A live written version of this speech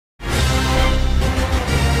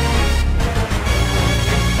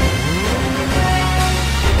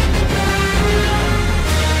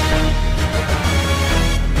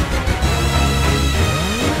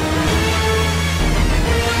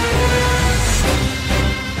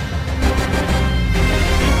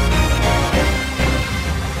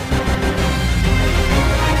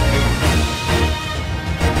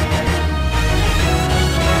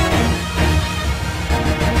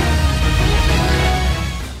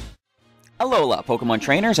Alola, Pokemon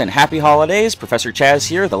Trainers, and happy holidays! Professor Chaz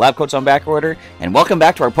here, the lab coat's on back order, and welcome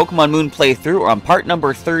back to our Pokemon Moon playthrough on part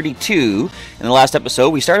number 32. In the last episode,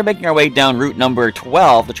 we started making our way down route number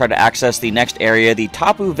 12 to try to access the next area, the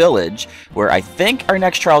Tapu Village, where I think our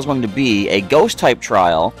next trial is going to be a Ghost-type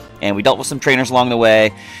trial, and we dealt with some trainers along the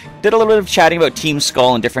way, did a little bit of chatting about Team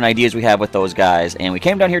Skull and different ideas we have with those guys, and we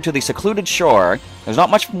came down here to the secluded shore. There's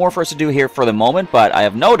not much more for us to do here for the moment, but I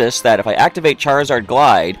have noticed that if I activate Charizard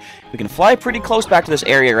Glide, we can fly pretty close back to this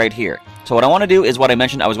area right here. So what I want to do is what I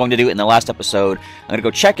mentioned I was going to do in the last episode. I'm going to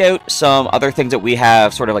go check out some other things that we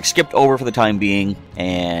have sort of like skipped over for the time being,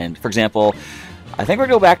 and for example, I think we're going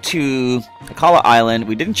to go back to Akala Island.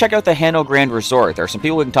 We didn't check out the Hano Grand Resort. There are some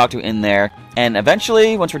people we can talk to in there. And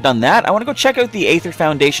eventually, once we're done that, I want to go check out the Aether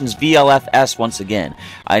Foundation's VLFS once again.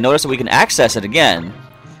 I noticed that we can access it again.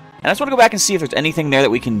 And I just want to go back and see if there's anything there that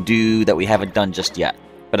we can do that we haven't done just yet.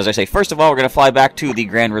 But as I say, first of all, we're going to fly back to the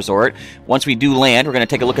Grand Resort. Once we do land, we're going to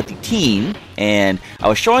take a look at the team. And I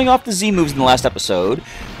was showing off the Z moves in the last episode.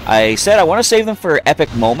 I said I want to save them for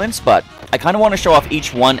epic moments, but I kind of want to show off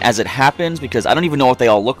each one as it happens because I don't even know what they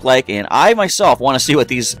all look like, and I myself want to see what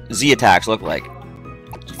these Z attacks look like.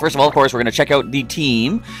 So first of all, of course, we're going to check out the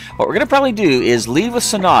team. What we're going to probably do is leave with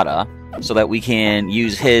Sonata so that we can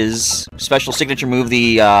use his special signature move,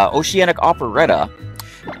 the Oceanic Operetta.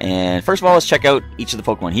 And first of all, let's check out each of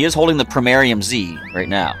the Pokemon. He is holding the Primarium Z right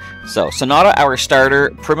now. So, Sonata, our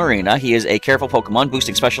starter Primarina. He is a careful Pokemon,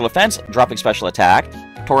 boosting special defense, dropping special attack.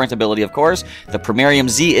 Torrent ability, of course. The Primarium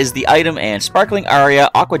Z is the item, and Sparkling Aria,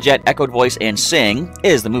 Aqua Jet, Echoed Voice, and Sing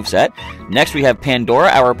is the moveset. Next, we have Pandora,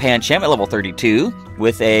 our Pancham at level 32,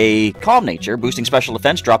 with a Calm Nature, boosting special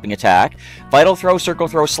defense, dropping attack. Vital Throw, Circle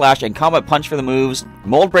Throw, Slash, and Combat Punch for the moves.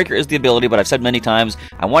 Mold Breaker is the ability, but I've said many times,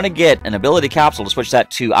 I want to get an ability capsule to switch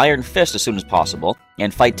that to Iron Fist as soon as possible.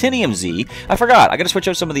 And Fightinium Z, I forgot, I gotta switch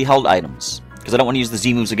out some of the held items, because I don't want to use the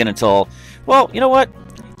Z moves again until, well, you know what?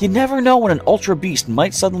 You never know when an Ultra Beast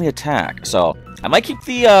might suddenly attack, so I might keep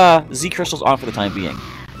the Z Crystals on for the time being.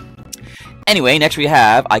 Anyway, next we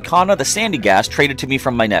have Icona the Sandy Gas, traded to me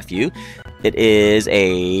from my nephew. It is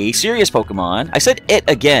a serious Pokemon. I said it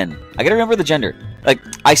again. I gotta remember the gender. Like,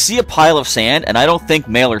 I see a pile of sand, and I don't think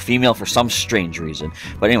male or female for some strange reason.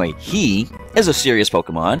 But anyway, he is a serious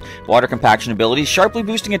Pokemon. Water Compaction ability, sharply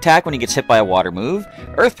boosting attack when he gets hit by a water move.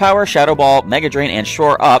 Earth Power, Shadow Ball, Mega Drain, and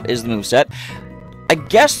Shore Up is the moveset. I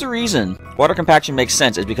guess the reason Water Compaction makes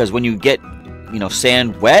sense is because when you get,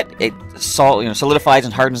 sand wet, it solidifies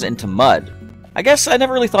and hardens into mud. I guess I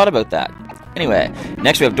never really thought about that. Anyway,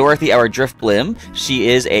 next we have Dorothy, our Drifblim. She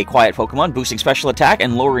is a quiet Pokemon, boosting special attack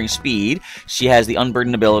and lowering speed. She has the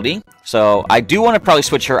Unburden ability, so I do want to probably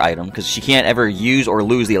switch her item, because she can't ever use or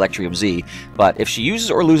lose the Electrium Z. But if she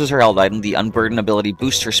uses or loses her held item, the Unburden ability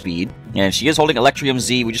boosts her speed. And she is holding Electrium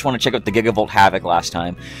Z. We just want to check out the Gigavolt Havoc last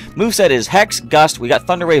time. Moveset is Hex, Gust, we got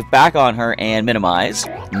Thunder Wave back on her, and Minimize.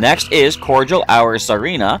 Next is Cordial, our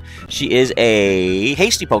Tsarina. She is a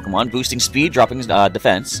hasty Pokemon, boosting speed, dropping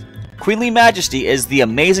defense. Queenly Majesty is the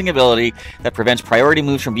amazing ability that prevents priority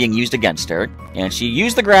moves from being used against her. And she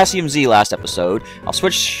used the Gracium Z last episode. I'll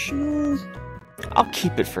switch... I'll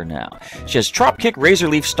keep it for now. She has Trop Kick, Razor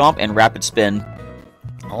Leaf, Stomp, and Rapid Spin.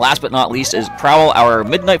 Last but not least is Prowl, our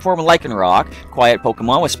Midnight form Lycanroc. Quiet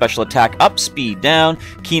Pokemon with special attack up, speed down.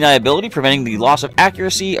 Keen Eye ability preventing the loss of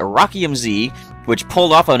accuracy. Rockium Z, which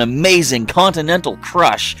pulled off an amazing Continental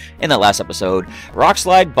Crush in that last episode. Rock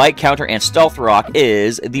Slide, Bite Counter, and Stealth Rock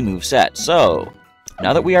is the moveset. So,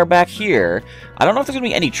 now that we are back here, I don't know if there's going to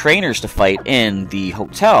be any trainers to fight in the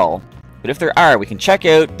hotel, but if there are, we can check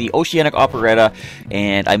out the Oceanic Operetta,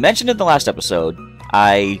 and I mentioned in the last episode,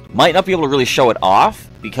 I might not be able to really show it off,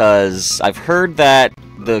 because I've heard that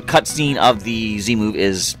the cutscene of the Z-move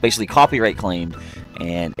is basically copyright claimed,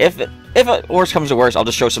 and if worse comes to worse, I'll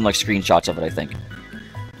just show some screenshots of it, I think.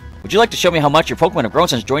 Would you like to show me how much your Pokemon have grown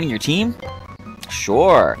since joining your team?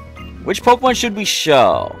 Sure. Which Pokemon should we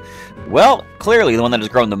show? Well, clearly the one that has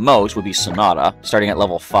grown the most would be Sonata, starting at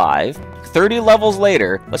level 5. 30 levels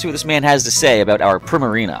later, let's see what this man has to say about our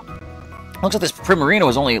Primarina. Looks like this Primarina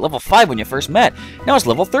was only level 5 when you first met. Now it's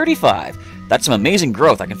level 35. That's some amazing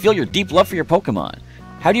growth. I can feel your deep love for your Pokemon.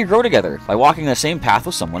 How do you grow together? By walking the same path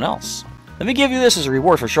with someone else. Let me give you this as a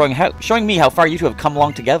reward for showing me how far you two have come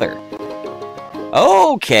along together.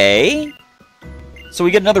 Okay. So we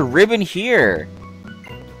get another ribbon here.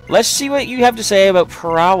 Let's see what you have to say about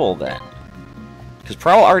Prowl then. Because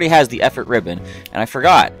Prowl already has the effort ribbon, and I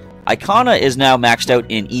forgot. Icona is now maxed out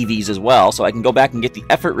in EVs as well, so I can go back and get the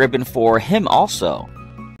effort ribbon for him also.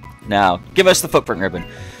 Now, give us the footprint ribbon.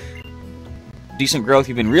 Decent growth,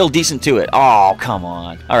 you've been real decent to it. Oh, come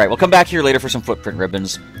on. Alright, we'll come back here later for some footprint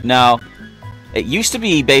ribbons. Now, It used to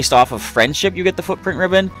be based off of friendship, you get the footprint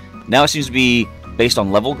ribbon. Now it seems to be based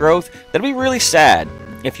on level growth. That'd be really sad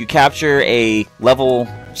if you capture a level,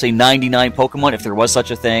 say 99 Pokemon, if there was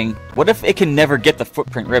such a thing. What if it can never get the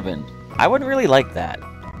footprint ribbon? I wouldn't really like that.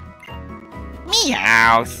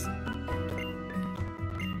 Meowth!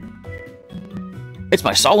 It's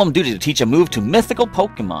my solemn duty to teach a move to mythical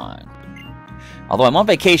Pokemon. Although I'm on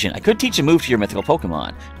vacation, I could teach a move to your mythical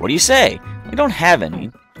Pokemon. What do you say? We don't have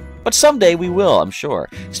any. But someday we will, I'm sure.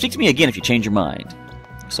 Speak to me again if you change your mind.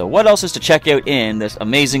 So what else is to check out in this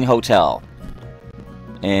amazing hotel?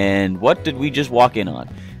 And what did we just walk in on?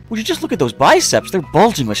 Would you just look at those biceps? They're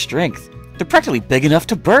bulging with strength. They're practically big enough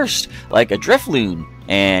to burst, like a Drifloon.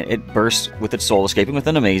 And it bursts with its soul escaping with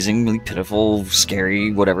an amazingly pitiful,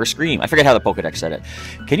 scary, whatever scream. I forget how the Pokedex said it.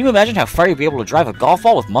 Can you imagine how far you'd be able to drive a golf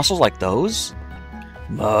ball with muscles like those?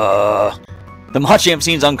 The Machamp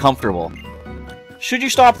seems uncomfortable. Should you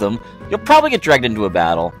stop them, you'll probably get dragged into a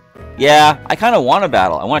battle. Yeah, I kind of want a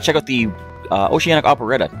battle. I want to check out the Oceanic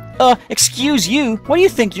Operetta. Excuse you? What do you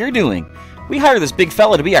think you're doing? We hired this big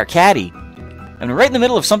fella to be our caddy. I'm right in the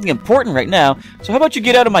middle of something important right now, so how about you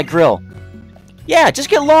get out of my grill? Yeah, just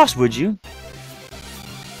get lost, would you?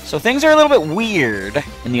 So things are a little bit weird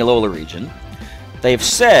in the Alola region. They've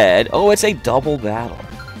said, oh, it's a double battle.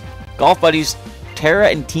 Golf buddies Tara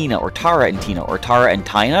and Tina, or Tara and Tina, or Tara and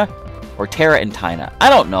Tina, or Tara and Tina. I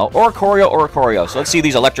don't know. Oricorio. So let's see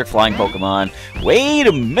these electric flying Pokemon. Wait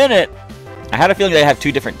a minute! I had a feeling they have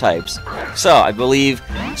two different types. So, I believe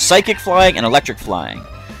Psychic Flying and Electric Flying.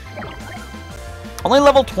 Only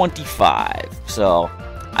level 25, so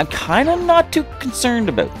I'm kind of not too concerned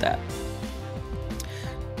about that.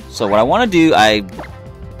 So what I want to do, I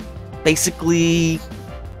basically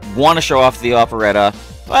want to show off the Operetta.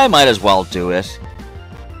 I might as well do it.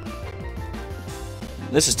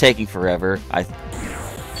 This is taking forever. I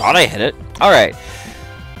thought I hit it. Alright.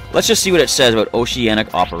 Let's just see what it says about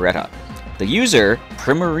Oceanic Operetta. The user,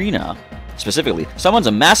 Primarina, specifically, summons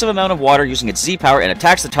a massive amount of water using its Z-power and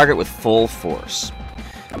attacks the target with full force.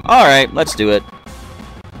 Alright, let's do it.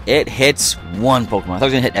 It hits one Pokemon. I thought it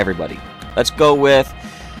was going to hit everybody. Let's go with...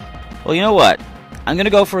 Well, you know what? I'm going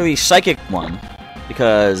to go for the Psychic one,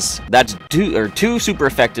 because that's two super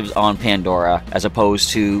effectives on Pandora, as opposed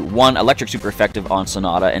to one electric super effective on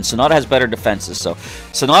Sonata, and Sonata has better defenses. So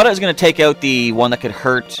Sonata is going to take out the one that could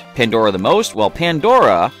hurt Pandora the most, while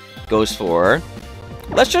Pandora goes for...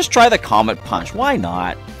 Let's just try the Comet Punch. Why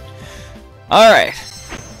not? Alright.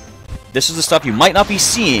 This is the stuff you might not be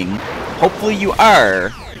seeing. Hopefully you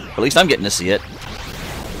are. At least I'm getting to see it.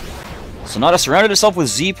 Sonata surrounded itself with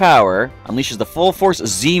Z-Power. Unleashes the full force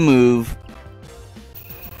Z move.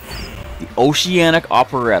 The Oceanic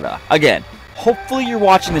Operetta. Again, hopefully you're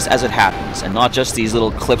watching this as it happens, and not just these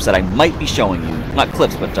little clips that I might be showing you. Not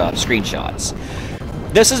clips, but screenshots.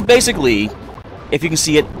 This is basically, if you can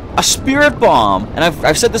see it, a Spirit Bomb. And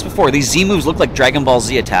I've said this before, these Z moves look like Dragon Ball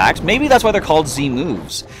Z attacks. Maybe that's why they're called Z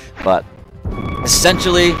moves. But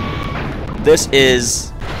essentially, this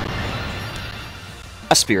is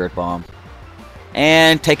a Spirit Bomb.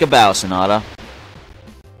 And take a bow, Sonata.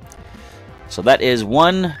 So that is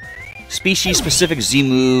one species-specific Z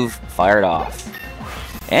move fired off.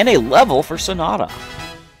 And a level for Sonata.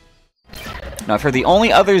 Now, I've heard the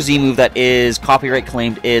only other Z move that is copyright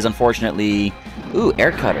claimed is, unfortunately... Ooh,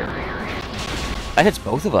 Air Cutter. That hits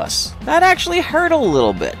both of us. That actually hurt a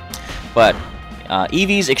little bit. But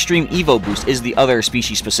Eevee's Extreme Evo Boost is the other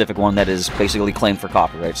species-specific one that is basically claimed for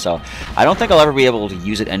copyright. So I don't think I'll ever be able to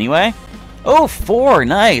use it anyway. Oh, 4!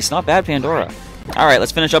 Nice! Not bad, Pandora. Alright,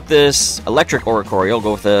 let's finish up this Electric Oricorio.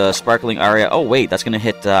 Go with the Sparkling Aria. Oh, wait, that's going to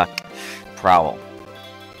hit Prowl.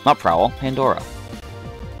 Not Prowl, Pandora.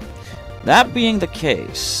 That being the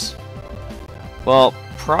case... Well,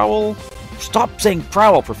 Prowl... Stop saying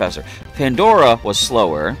Prowl, Professor. Pandora was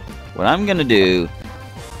slower. What I'm going to do...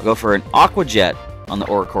 I'll go for an Aqua Jet on the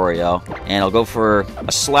Oricorio, and I'll go for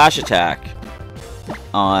a Slash Attack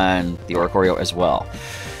on the Oricorio as well.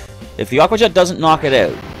 If the Aqua Jet doesn't knock it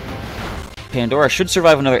out, Pandora should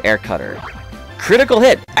survive another Air Cutter. Critical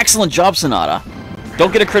hit! Excellent job, Sonata!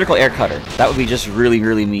 Don't get a critical Air Cutter. That would be just really,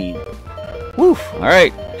 really mean. Woo!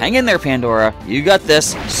 Alright, hang in there, Pandora. You got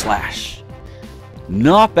this. Slash.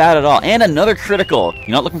 Not bad at all. And another critical. You're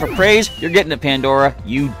not looking for praise? You're getting it, Pandora.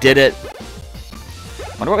 You did it.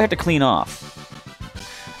 Wonder what we have to clean off.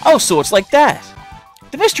 Oh, so it's like that.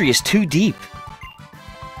 The mystery is too deep.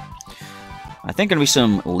 I think gonna be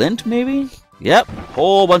some lint, maybe? Yep,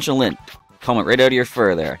 whole bunch of lint. Coming right out of your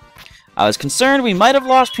fur there. I was concerned we might have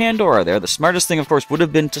lost Pandora there. The smartest thing, of course, would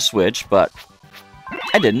have been to switch, but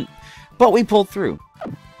I didn't. But we pulled through.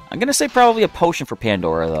 I'm gonna say probably a potion for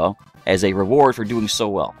Pandora, though. as a reward for doing so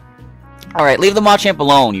well. Alright, leave the Machamp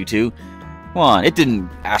alone, you two. Come on, it didn't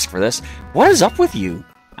ask for this. What is up with you?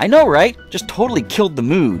 I know, right? Just totally killed the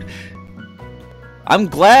mood. I'm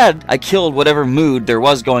glad I killed whatever mood there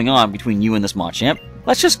was going on between you and this Machamp.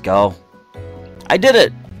 Let's just go. I did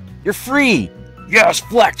it! You're free! Yes,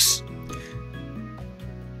 flex!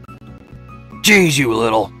 Jeez, you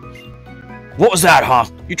little. What was that, huh?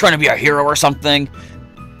 You trying to be a hero or something?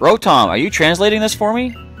 Rotom, are you translating this for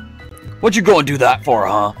me? What'd you go and do that for,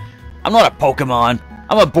 huh? I'm not a Pokemon.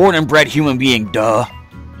 I'm a born and bred human being, duh.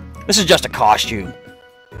 This is just a costume.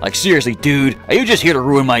 Like, seriously, dude, are you just here to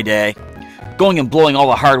ruin my day? Going and blowing all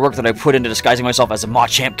the hard work that I put into disguising myself as a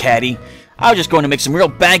Machamp caddy? I was just going to make some real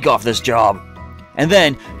bank off this job. And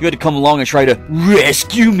then, you had to come along and try to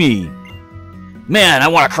rescue me. Man, I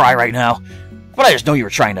want to cry right now. But I just know you were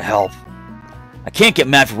trying to help. I can't get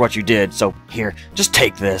mad for what you did, so here, just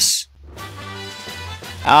take this.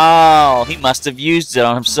 Oh, he must have used it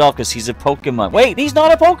on himself because he's a Pokemon. Wait, he's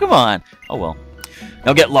not a Pokemon! Oh well.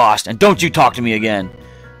 Now get lost, and don't you talk to me again.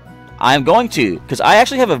 I'm going to, because I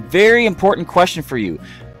actually have a very important question for you.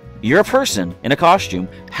 You're a person in a costume.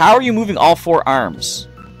 How are you moving all 4 arms?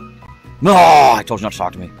 No, I told you not to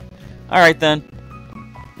talk to me. Alright then.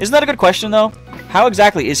 Isn't that a good question, though? How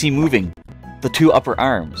exactly is he moving the 2 upper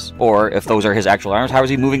arms? Or, if those are his actual arms, how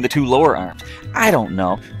is he moving the 2 lower arms? I don't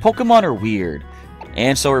know. Pokemon are weird.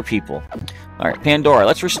 And so are people. Alright, Pandora,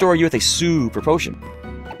 let's restore you with a super potion.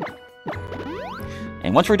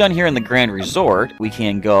 And once we're done here in the Grand Resort, we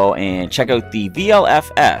can go and check out the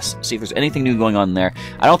VLFS, see if there's anything new going on there.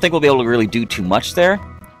 I don't think we'll be able to really do too much there.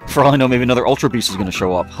 For all I know, maybe another Ultra Beast is going to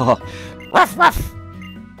show up. Ruff, ruff!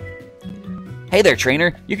 Hey there,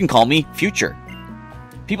 trainer. You can call me Future.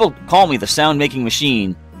 People call me the sound-making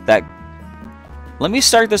machine that... Let me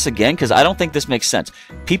start this again, because I don't think this makes sense.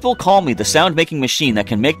 People call me the sound-making machine that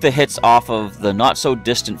can make the hits off of the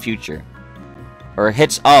not-so-distant future. Or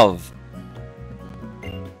hits of.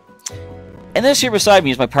 And this here beside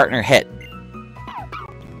me is my partner, Hit.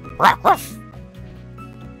 Ruff, ruff.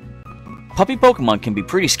 Puppy Pokemon can be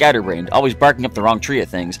pretty scatterbrained, always barking up the wrong tree at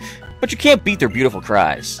things, but you can't beat their beautiful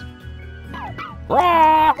cries.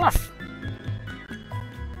 Ruff, ruff.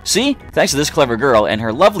 See? Thanks to this clever girl and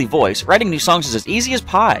her lovely voice, writing new songs is as easy as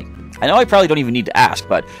pie. I know I probably don't even need to ask,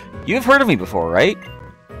 but you've heard of me before, right?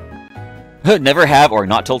 Never have, or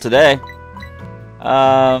not till today.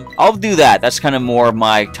 I'll do that. That's kind of more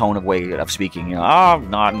my tone of way of speaking. You know,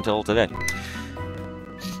 not until today.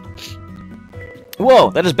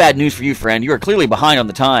 Whoa, that is bad news for you, friend. You are clearly behind on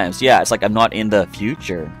the times. Yeah, it's like I'm not in the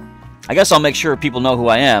future. I guess I'll make sure people know who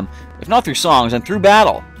I am. If not through songs, then through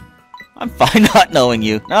battle. I'm fine not knowing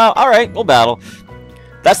you. No, alright, we'll battle.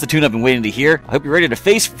 That's the tune I've been waiting to hear. I hope you're ready to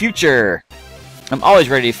face future. I'm always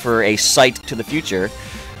ready for a sight to the future.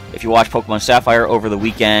 If you watch Pokemon Sapphire over the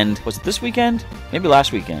weekend... Was it this weekend? Maybe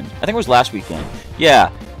last weekend. I think it was last weekend.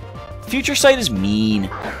 Yeah. Future sight is mean.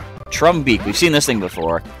 Trumbeak. We've seen this thing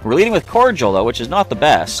before. We're leading with Cordial, though, which is not the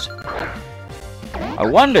best. I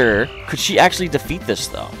wonder, could she actually defeat this,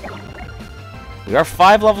 though? We are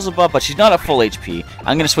 5 levels above, but she's not at full HP.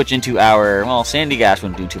 I'm going to switch into our... Well, Sandy Gas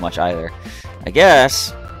wouldn't do too much either. I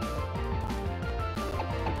guess...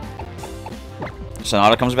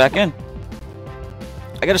 Sonata comes back in.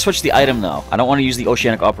 I gotta switch the item, though. I don't want to use the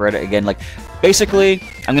Oceanic Operetta again. Like, basically,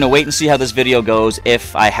 I'm gonna wait and see how this video goes.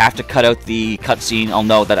 If I have to cut out the cutscene, I'll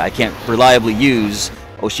know that I can't reliably use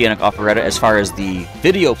Oceanic Operetta as far as the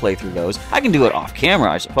video playthrough goes. I can do it off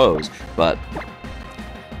camera, I suppose, but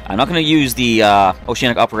I'm not gonna use the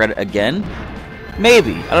Oceanic Operetta again.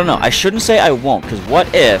 Maybe. I don't know. I shouldn't say I won't, because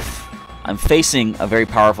what if I'm facing a very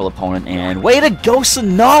powerful opponent and... Way to go,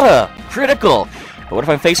 Sonata! Critical! But what if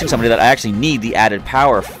I'm facing somebody that I actually need the added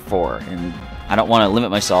power for, and I don't want to limit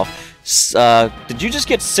myself? Did you just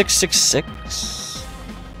get 666?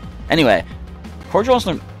 Anyway, Cordial is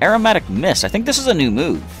an Aromatic Mist. I think this is a new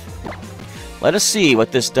move. Let us see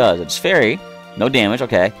what this does. It's Fairy. No damage,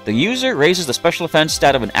 okay. The user raises the special defense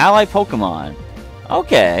stat of an ally Pokemon.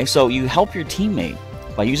 Okay, so you help your teammate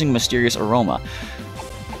by using Mysterious Aroma.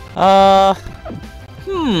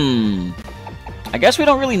 I guess we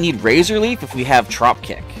don't really need Razor Leaf if we have Trop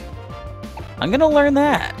Kick. I'm gonna learn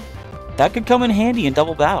that. That could come in handy in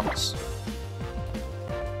double battles.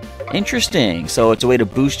 Interesting. So it's a way to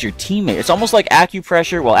boost your teammate. It's almost like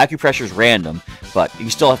Acupressure. Well, Acupressure's random, but you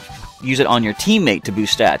still have to use it on your teammate to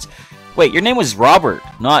boost stats. Wait, your name was Robert,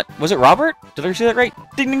 not... Was it Robert? Did I say that right?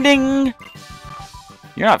 Ding, ding, ding!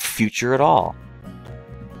 You're not future at all.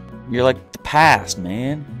 You're like the past,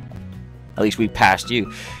 man. At least we passed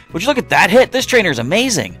you. Would you look at that hit? This trainer is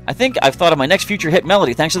amazing. I think I've thought of my next future hit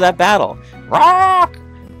melody thanks to that battle. Rock!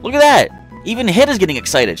 Look at that! Even Hit is getting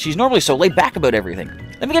excited. She's normally so laid back about everything.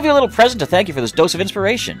 Let me give you a little present to thank you for this dose of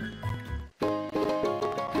inspiration.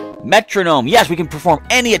 Metronome. Yes, we can perform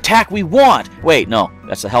any attack we want. Wait, no.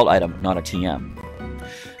 That's a held item, not a TM.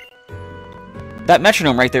 That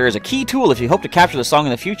metronome right there is a key tool if you hope to capture the song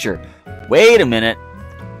in the future. Wait a minute.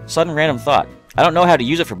 Sudden random thought. I don't know how to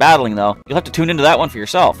use it for battling, though. You'll have to tune into that one for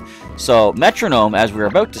yourself. So, metronome, as we're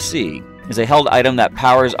about to see, is a held item that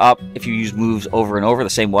powers up if you use moves over and over, the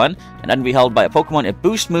same one, and that can be held by a Pokemon. It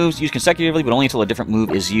boosts moves used consecutively, but only until a different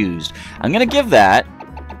move is used. I'm going to give that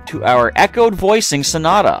to our Echoed Voicing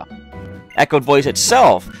Sonata. Echoed Voice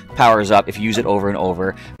itself powers up if you use it over and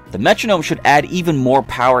over. The metronome should add even more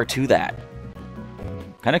power to that.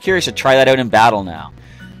 Kind of curious to try that out in battle now.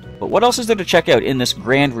 But what else is there to check out in this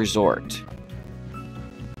grand resort?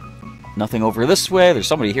 Nothing over this way. There's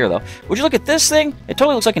somebody here, though. Would you look at this thing? It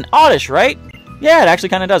totally looks like an Oddish, right? Yeah, it actually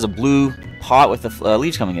kind of does. A blue pot with the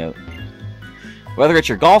leaves coming out. Whether it's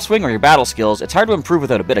your golf swing or your battle skills, it's hard to improve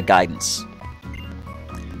without a bit of guidance.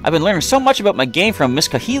 I've been learning so much about my game from Miss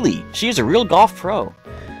Kahili. She is a real golf pro.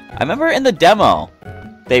 I remember in the demo,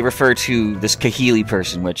 they refer to this Kahili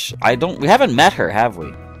person, which we haven't met her, have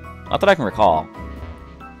we? Not that I can recall.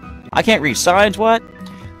 I can't read signs, what?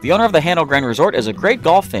 The owner of the Hano Grand Resort is a great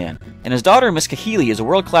golf fan, and his daughter, Miss Kahili, is a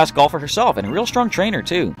world-class golfer herself, and a real strong trainer,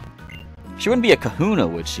 too. She wouldn't be a kahuna,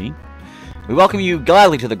 would she? We welcome you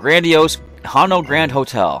gladly to the grandiose Hano Grand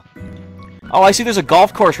Hotel. Oh, I see there's a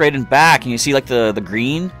golf course right in back, and you see, like, the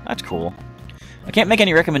green? That's cool. I can't make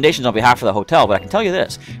any recommendations on behalf of the hotel, but I can tell you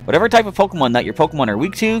this. Whatever type of Pokemon that your Pokemon are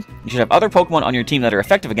weak to, you should have other Pokemon on your team that are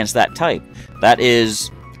effective against that type. That is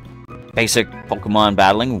basic Pokemon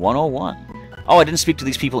battling 101. Oh, I didn't speak to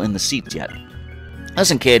these people in the seats yet.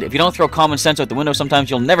 Listen, kid, if you don't throw common sense out the window sometimes,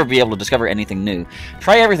 you'll never be able to discover anything new.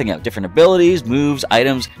 Try everything out. Different abilities, moves,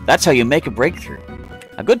 items. That's how you make a breakthrough.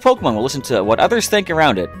 A good Pokemon will listen to what others think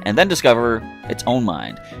around it, and then discover its own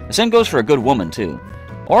mind. The same goes for a good woman, too.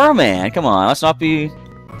 Or a man. Come on, let's not be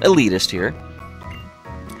elitist here.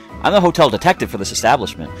 I'm the hotel detective for this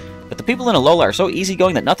establishment, but the people in Alola are so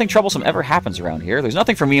easygoing that nothing troublesome ever happens around here. There's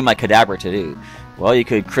nothing for me and my Kadabra to do. Well, you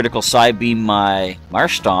could critical side beam my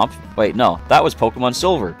Marsh Stomp. Wait, no, that was Pokemon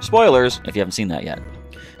Silver. Spoilers, if you haven't seen that yet.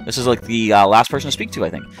 This is like the last person to speak to,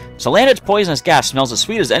 I think. Salandit's poisonous gas smells as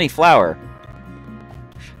sweet as any flower.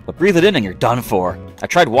 But breathe it in and you're done for. I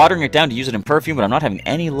tried watering it down to use it in perfume, but I'm not having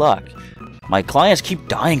any luck. My clients keep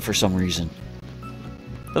dying for some reason.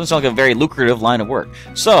 Doesn't sound like a very lucrative line of work.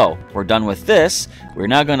 So, we're done with this. We're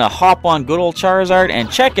now going to hop on good old Charizard and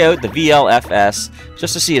check out the VLFS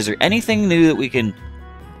just to see, is there anything new that we can...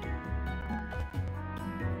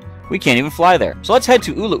 We can't even fly there. So let's head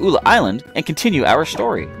to Ula Ula Island and continue our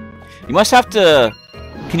story. You must have to...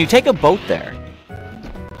 Can you take a boat there?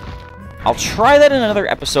 I'll try that in another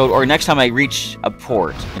episode, or next time I reach a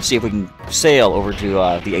port, and see if we can sail over to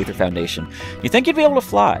the Aether Foundation. You think you'd be able to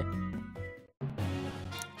fly?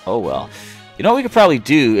 Oh well. You know what we could probably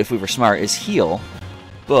do, if we were smart, is heal.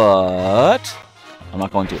 But... I'm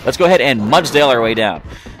not going to. Let's go ahead and Mudsdale our way down.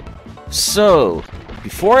 So,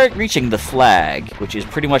 before reaching the flag, which is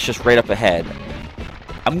pretty much just right up ahead,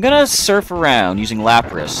 I'm gonna surf around using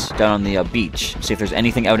Lapras down on the beach, see if there's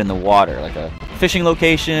anything out in the water, like a fishing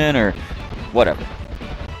location or whatever.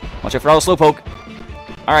 Watch out for all the Slowpoke.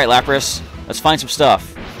 Alright, Lapras, let's find some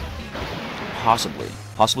stuff. Possibly.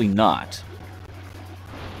 Possibly not.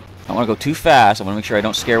 I don't want to go too fast. I want to make sure I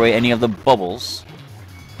don't scare away any of the bubbles.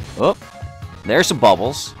 Oh, there's some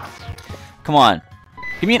bubbles. Come on.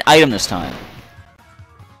 Give me an item this time.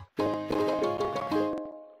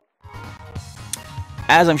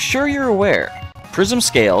 As I'm sure you're aware, Prism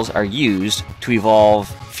Scales are used to evolve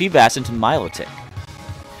Feebas into Milotic.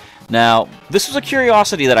 Now, this was a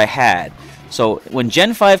curiosity that I had. So, when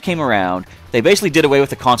Gen 5 came around, they basically did away with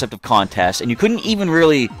the concept of contests, and you couldn't even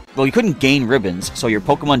really... Well, you couldn't gain ribbons, so your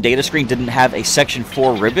Pokemon data screen didn't have a Section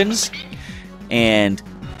 4 ribbons. And,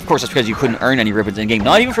 of course, that's because you couldn't earn any ribbons in-game.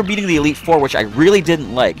 Not even for beating the Elite Four, which I really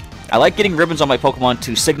didn't like. I like getting ribbons on my Pokemon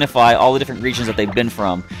to signify all the different regions that they've been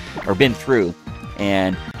from, or been through.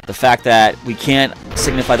 And the fact that we can't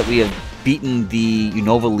signify that we have beaten the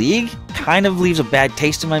Unova League kind of leaves a bad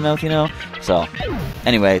taste in my mouth, you know? So,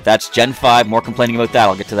 anyway, that's Gen 5. More complaining about that.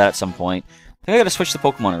 I'll get to that at some point. I think I gotta switch the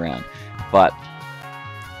Pokemon around. But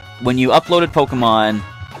when you uploaded Pokemon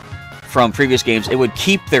from previous games, it would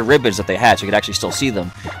keep their ribbons that they had, so you could actually still see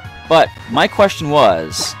them. But my question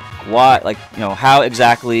was, why, like, you know, how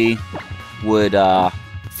exactly would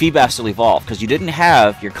Feebas still evolve? Because you didn't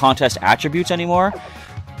have your contest attributes anymore.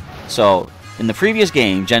 So, in the previous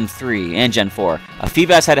game, Gen 3 and Gen 4,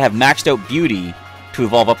 Feebas had to have maxed out Beauty to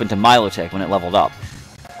evolve up into Milotic when it leveled up.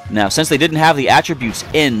 Now, since they didn't have the attributes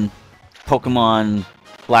in Pokemon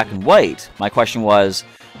Black and White, my question was,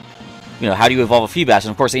 you know, how do you evolve a Feebas?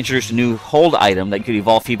 And of course, they introduced a new hold item that you could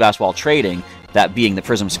evolve Feebas while trading, that being the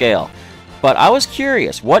Prism Scale. But I was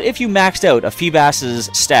curious, what if you maxed out a Feebas's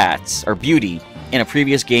stats, or beauty, in a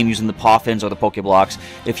previous game using the Poffins or the Pokeblocks?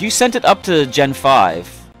 If you sent it up to Gen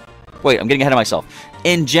 5... Wait, I'm getting ahead of myself.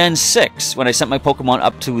 In Gen 6, when I sent my Pokemon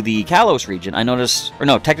up to the Kalos region, I noticed... Or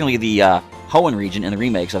no, technically the Hoenn region in the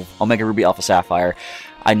remakes of Omega Ruby Alpha Sapphire.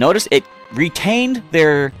 I noticed it retained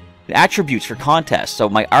their attributes for contests. So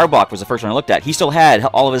my Arbok was the first one I looked at. He still had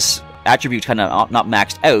all of his attributes kind of not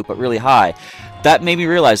maxed out, but really high. That made me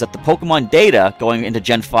realize that the Pokemon data going into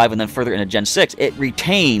Gen 5 and then further into Gen 6, it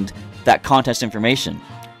retained that contest information.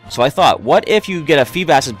 So I thought, what if you get a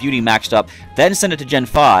Feebas's beauty maxed up, then send it to Gen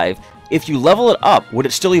 5? If you level it up, would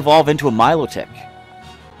it still evolve into a Milotic?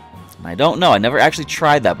 I don't know. I never actually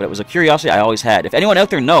tried that, but it was a curiosity I always had. If anyone out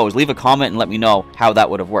there knows, leave a comment and let me know how that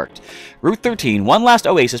would have worked. Route 13, one last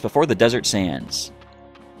oasis before the desert sands.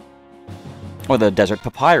 Or the desert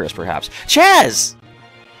papyrus, perhaps. Chaz!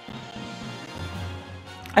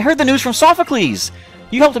 I heard the news from Sophocles!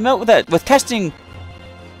 You helped him out with that, with testing...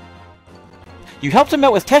 You helped him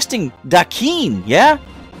out with testing Dakeen, yeah?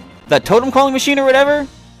 That totem calling machine or whatever?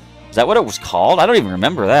 Is that what it was called? I don't even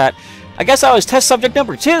remember that. I guess I was test subject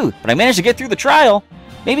number 2, but I managed to get through the trial.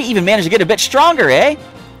 Maybe even managed to get a bit stronger, eh?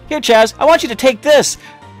 Here, Chaz, I want you to take this.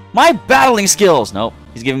 My battling skills. Nope,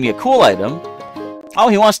 he's giving me a cool item. Oh,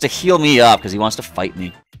 he wants to heal me up because he wants to fight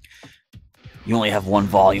me. You only have one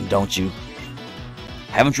volume, don't you?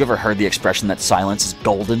 Haven't you ever heard the expression that silence is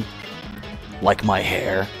golden? Like my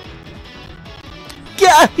hair.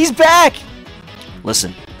 Yeah, he's back!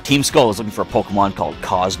 Listen, Team Skull is looking for a Pokemon called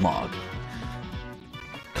Cosmog.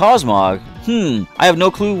 Cosmog? I have no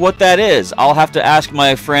clue what that is. I'll have to ask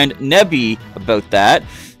my friend Nebby about that.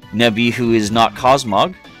 Nebby, who is not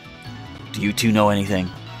Cosmog. Do you two know anything?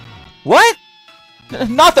 What?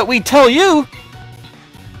 Not that we'd tell you!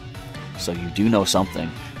 So you do know something.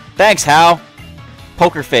 Thanks, Hal!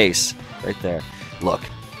 Poker face. Right there. Look,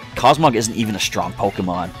 Cosmog isn't even a strong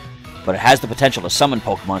Pokemon, but it has the potential to summon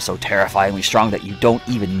Pokemon so terrifyingly strong that you don't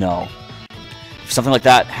even know. If something like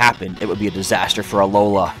that happened, it would be a disaster for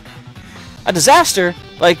Alola. A disaster?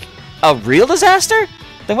 Like, a real disaster?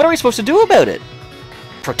 Then what are we supposed to do about it?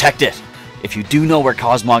 Protect it. If you do know where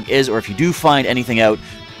Cosmog is, or if you do find anything out,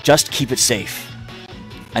 just keep it safe.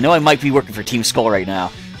 I know I might be working for Team Skull right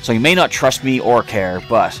now, so you may not trust me or care,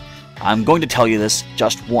 but I'm going to tell you this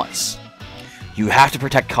just once. You have to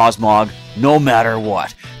protect Cosmog, no matter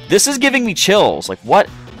what. This is giving me chills. Like, what?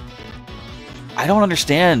 I don't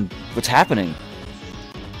understand what's happening.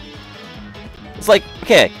 It's like,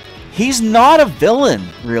 okay, he's not a villain,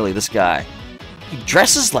 really, this guy. He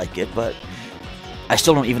dresses like it, but I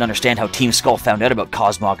still don't even understand how Team Skull found out about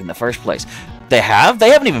Cosmog in the first place. They have? They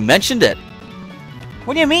haven't even mentioned it.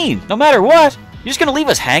 What do you mean? No matter what? You're just gonna leave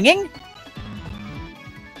us hanging?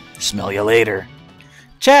 Smell you later.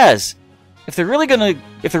 Chaz, if they're really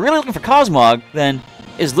looking for Cosmog, then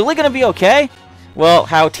is Lily gonna be okay? Well,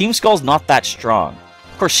 how Team Skull's not that strong.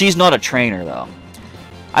 Of course, she's not a trainer, though.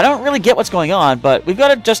 I don't really get what's going on, but we've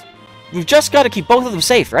just got to keep both of them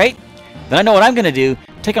safe, right? Then I know what I'm gonna do.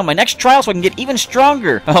 Take on my next trial so I can get even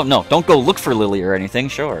stronger. Oh no, don't go look for Lily or anything,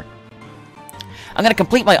 sure. I'm gonna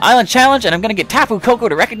complete my island challenge, and I'm gonna get Tapu Koko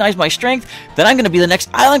to recognize my strength. Then I'm gonna be the next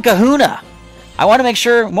Island Kahuna. I want to make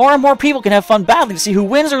sure more and more people can have fun battling to see who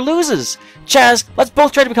wins or loses. Chaz, let's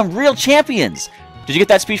both try to become real champions. Did you get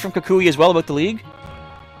that speech from Kukui as well about the league?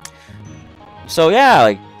 So yeah,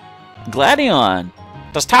 like, Gladion.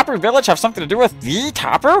 Does Tapu Village have something to do with the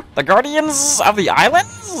Tapu? The Guardians of the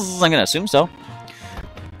Islands? I'm gonna assume so.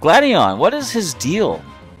 Gladion, what is his deal?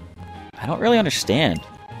 I don't really understand.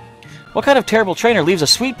 What kind of terrible trainer leaves a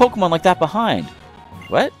sweet Pokemon like that behind?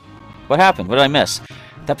 What? What happened? What did I miss?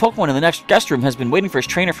 That Pokemon in the next guest room has been waiting for his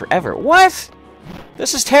trainer forever. What?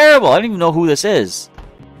 This is terrible. I don't even know who this is.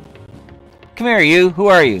 Come here, you. Who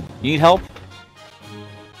are you? You need help?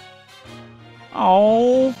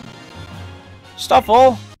 Oh.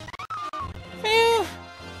 Stuffle.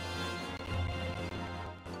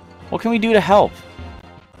 What can we do to help?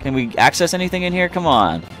 Can we access anything in here? Come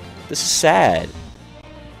on. This is sad.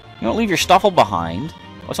 You don't leave your Stuffle behind.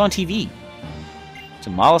 What's on TV? It's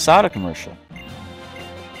a Malasada commercial.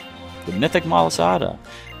 The mythic Malasada.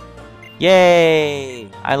 Yay!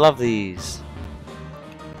 I love these.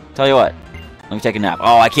 Tell you what. Let me take a nap.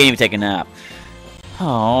 Oh, I can't even take a nap.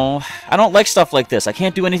 Oh, I don't like stuff like this. I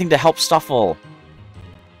can't do anything to help Stuffle.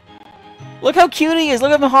 Look how cute he is.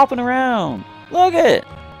 Look at him hopping around. Look at it.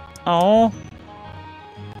 Oh.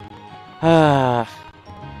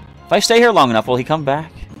 If I stay here long enough, will he come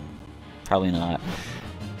back? Probably not.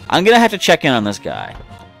 I'm gonna have to check in on this guy.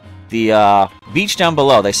 The beach down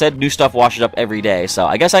below, they said new stuff washes up every day, so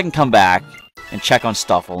I guess I can come back and check on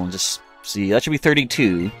Stuffle and just see. That should be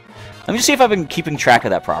 32. Let me just see if I've been keeping track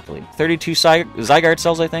of that properly. 32 Zygarde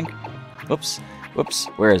cells, I think. Whoops. Whoops.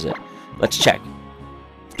 Where is it? Let's check.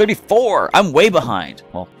 34! I'm way behind.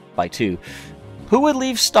 Well, by 2. Who would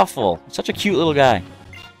leave Stuffle? Such a cute little guy.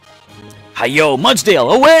 Hi-yo,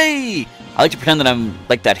 Mudsdale, away! I like to pretend that I'm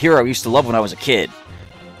like that hero I used to love when I was a kid.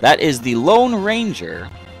 That is the Lone Ranger.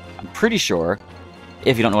 I'm pretty sure.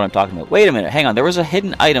 If you don't know what I'm talking about. Wait a minute, hang on. There was a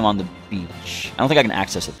hidden item on the beach. I don't think I can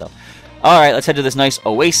access it, though. Alright, let's head to this nice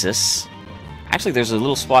oasis. Actually, there's a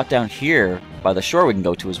little spot down here by the shore we can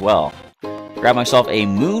go to as well. Grab myself a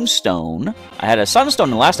moonstone. I had a sunstone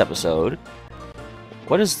in the last episode.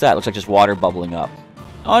 What is that? Looks like just water bubbling up.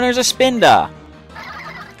 Oh, and there's a Spinda.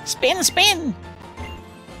 Spin, spin!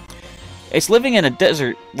 It's living in a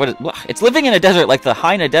desert. It's living in a desert like the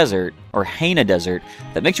Haina Desert or Haina Desert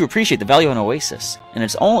that makes you appreciate the value of an oasis. And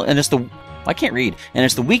it's I can't read. And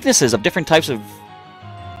it's the weaknesses of different types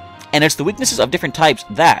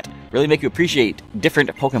that really make you appreciate different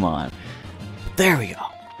Pokemon. There we go.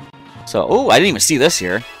 So, oh, I didn't even see this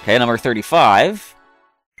here. Okay, number 35.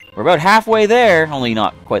 We're about halfway there, only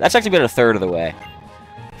not quite. That's actually about a third of the way.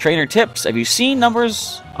 Trainer tips. Have you seen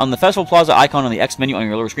numbers on the Festival Plaza icon on the X menu on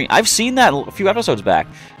your lower screen? I've seen that a few episodes back.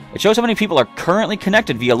 It shows how many people are currently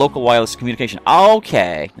connected via local wireless communication.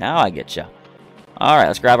 Okay, now I get you. Alright,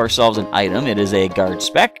 let's grab ourselves an item. It is a guard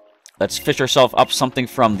spec. Let's fish ourselves up something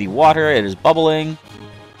from the water. It is bubbling.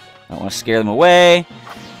 I don't want to scare them away.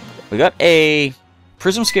 We got a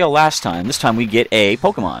Prism Scale last time. This time we get a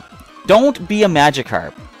Pokemon. Don't be a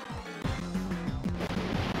Magikarp.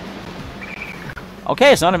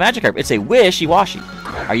 Okay, it's not a Magikarp. It's a Wishy-Washy.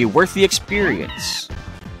 Are you worth the experience?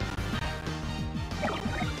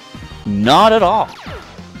 Not at all.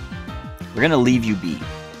 We're gonna leave you be.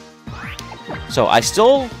 So I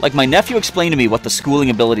still, like my nephew explained to me what the schooling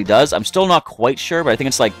ability does. I'm still not quite sure, but I think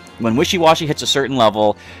it's like when Wishy-Washy hits a certain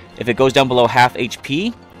level, if it goes down below half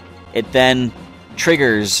HP, it then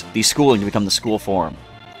triggers the schooling to become the school form.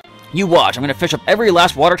 You watch, I'm going to fish up every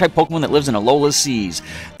last water-type Pokemon that lives in Alola's seas.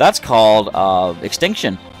 That's called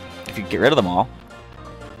extinction, if you get rid of them all.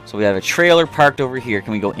 So we have a trailer parked over here.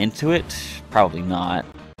 Can we go into it? Probably not.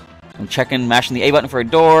 I'm checking, mashing the A button for a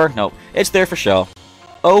door. Nope, it's there for show.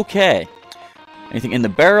 Okay. Anything in the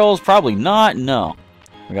barrels? Probably not. No.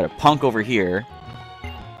 We got a punk over here.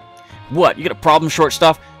 What? You got a problem, short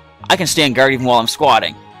stuff? I can stand guard even while I'm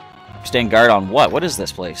squatting. Stand guard on what? What is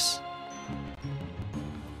this place?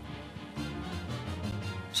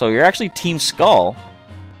 So you're actually Team Skull.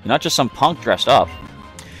 You're not just some punk dressed up.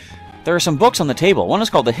 There are some books on the table. One is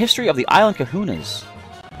called The History of the Island Kahunas.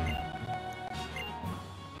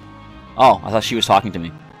 Oh, I thought she was talking to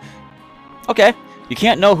me. Okay. You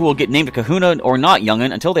can't know who will get named a Kahuna or not,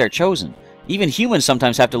 young'un, until they are chosen. Even humans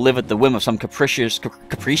sometimes have to live at the whim of some capricious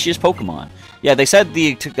Pokemon. Yeah, they said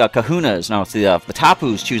the Kahunas, no, the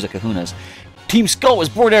Tapus choose the Kahunas. Team Skull was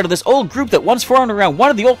born out of this old group that once formed around one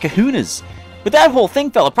of the old Kahunas. But that whole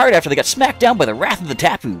thing fell apart after they got smacked down by the wrath of the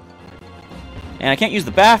Tapu. And I can't use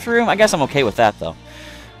the bathroom. I guess I'm okay with that, though.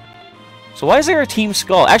 So why is there a Team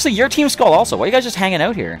Skull? Actually, you're Team Skull also. Why are you guys just hanging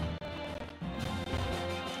out here?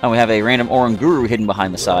 And we have a random Oranguru hidden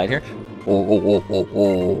behind the side here.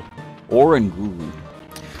 Oh. Oranguru.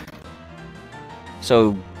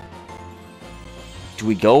 So, do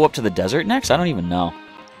we go up to the desert next? I don't even know.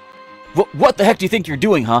 What the heck do you think you're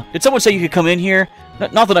doing, huh? Did someone say you could come in here?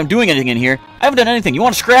 Not that I'm doing anything in here. I haven't done anything. You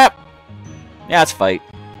want to scrap? Yeah, let's fight.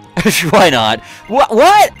 Why not? What?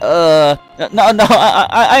 No,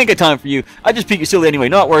 I ain't got time for you. I just peek you silly anyway.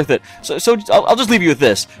 Not worth it. So I'll just leave you with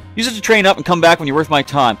this. Use it to train up and come back when you're worth my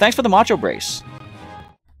time. Thanks for the Macho Brace.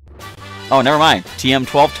 Oh, never mind.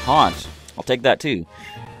 TM12 Taunt. I'll take that too.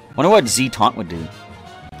 Wonder what Z Taunt would do.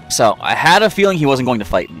 So I had a feeling he wasn't going to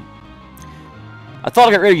fight me. I thought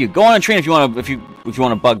I got rid of you. Go on and train if you want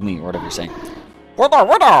to bug me or whatever you're saying.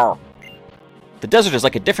 The desert is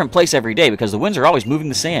like a different place every day because the winds are always moving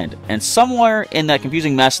the sand. And somewhere in that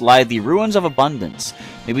confusing mess lie the ruins of abundance.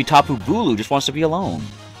 Maybe Tapu Bulu just wants to be alone.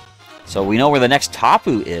 So we know where the next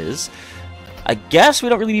Tapu is. I guess we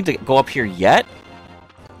don't really need to go up here yet.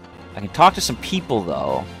 I can talk to some people,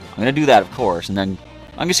 though. I'm going to do that, of course, and then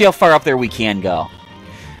I'm going to see how far up there we can go.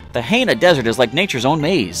 The Haina Desert is like nature's own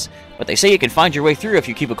maze, but they say you can find your way through if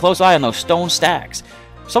you keep a close eye on those stone stacks.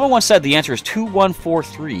 Someone once said the answer is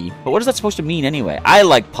 2143, but what is that supposed to mean anyway? I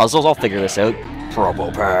like puzzles, I'll figure this out.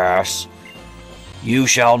 Probopass. You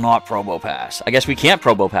shall not Probopass. I guess we can't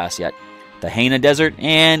Probopass yet. the Haina Desert,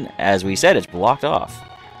 and, as we said, it's blocked off.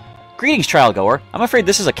 Greetings, trial goer. I'm afraid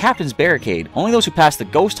this is a captain's barricade. Only those who pass the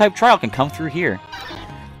ghost-type trial can come through here.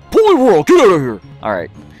 Poliwhirl, get out of here!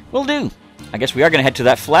 Alright, will do. I guess we are going to head to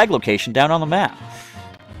that flag location down on the map.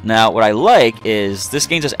 Now, what I like is this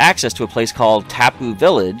gains us access to a place called Tapu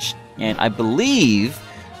Village, and I believe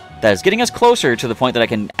that is getting us closer to the point that I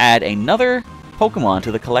can add another Pokemon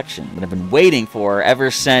to the collection that I've been waiting for ever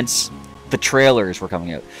since the trailers were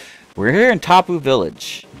coming out. We're here in Tapu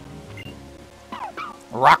Village.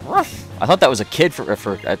 I thought that was a kid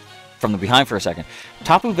from the behind for a second.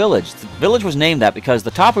 Tapu Village. The village was named that because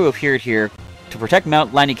the Tapu appeared here to protect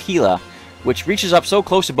Mount Lanakila, which reaches up so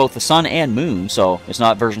close to both the sun and moon, so it's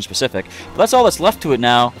not version specific. But that's all that's left to it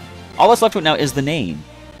now. All that's left to it now is the name.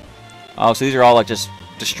 Oh, so these are all like just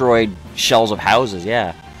destroyed shells of houses,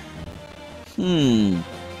 yeah.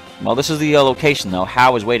 Well, this is the location, though.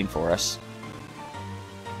 How is waiting for us.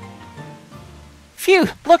 Phew!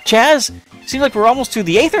 Look, Chaz! Seems like we're almost to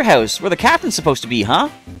the Aether House, where the captain's supposed to be, huh?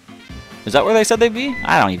 Is that where they said they'd be?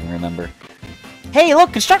 I don't even remember. Hey,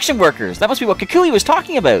 look! Construction workers! That must be what Kukui was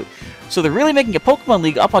talking about! So they're really making a Pokemon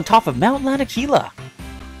League up on top of Mount Lanakila.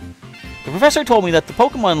 The professor told me that the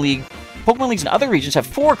Pokemon Leagues in other regions have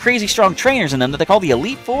 4 crazy strong trainers in them that they call the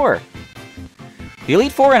Elite Four. The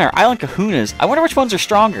Elite Four and our Island Kahunas, I wonder which ones are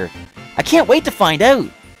stronger. I can't wait to find out!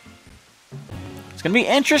 It's gonna be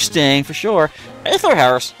interesting, for sure. Aether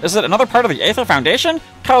House? Is it another part of the Aether Foundation?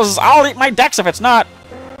 Cause I'll eat my Dex if it's not!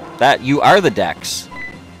 That, you are the Dex.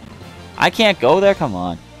 I can't go there? Come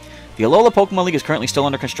on. The Alola Pokemon League is currently still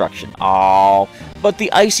under construction. Oh, but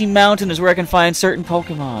the Icy Mountain is where I can find certain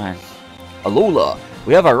Pokemon. Alola,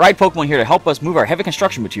 we have our ride Pokemon here to help us move our heavy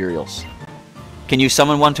construction materials. Can you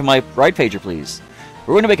summon one to my ride pager, please?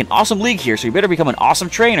 We're going to make an awesome league here, so you better become an awesome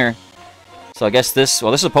trainer. So I guess this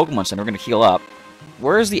is a Pokemon Center. We're going to heal up.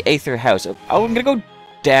 Where is the Aether House? Oh, I'm going to go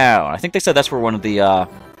down. I think they said that's where one of the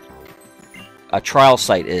a trial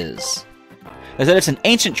site is. They said it's an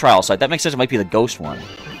ancient trial site. That makes sense. It might be the ghost one.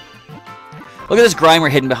 Look at this Grimer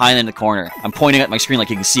hidden behind in the corner. I'm pointing at my screen like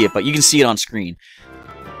you can see it, but you can see it on screen.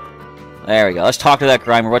 There we go. Let's talk to that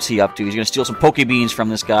Grimer. What's he up to? He's going to steal some Pokebeans from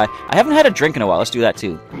this guy. I haven't had a drink in a while. Let's do that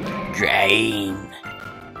too. Drain.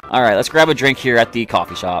 Alright, let's grab a drink here at the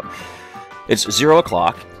coffee shop. It's 0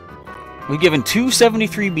 o'clock. We've given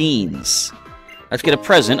 273 beans. Let's get a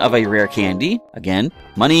present of a rare candy. Again,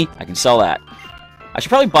 money. I can sell that. I should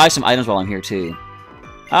probably buy some items while I'm here too.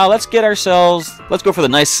 Let's get ourselves... Let's go for the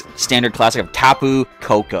nice standard classic of Tapu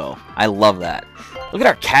Koko. I love that. Look at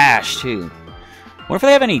our cash too. Wonder if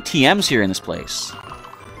they have any TMs here in this place.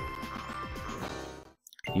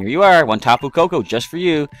 Here you are. 1 Tapu Koko just for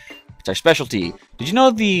you. It's our specialty. Did you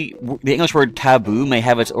know the English word taboo may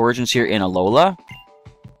have its origins here in Alola?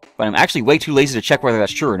 But I'm actually way too lazy to check whether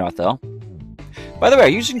that's true or not, though. By the way,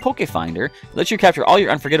 using Pokefinder lets you capture all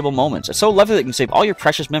your unforgettable moments. It's so lovely that you can save all your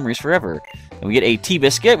precious memories forever. And we get a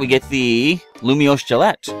T-Biscuit, we get the Lumiose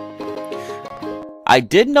Gillette. I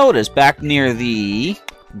did notice back near the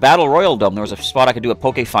Battle Royal Dome there was a spot I could do a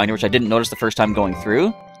Pokefinder, which I didn't notice the first time going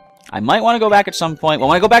through. I might want to go back at some point. Well,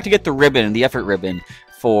 when I go back to get the ribbon, the effort ribbon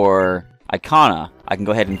for Icona, I can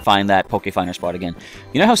go ahead and find that Pokefinder spot again.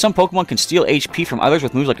 You know how some Pokemon can steal HP from others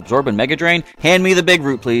with moves like Absorb and Mega Drain? Hand me the big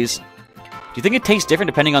root, please. Do you think it tastes different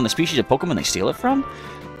depending on the species of Pokemon they steal it from?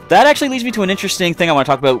 That actually leads me to an interesting thing I want to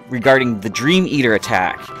talk about regarding the Dream Eater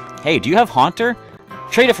attack. Hey, do you have Haunter?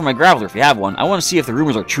 Trade it for my Graveler if you have one. I want to see if the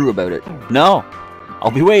rumors are true about it. No.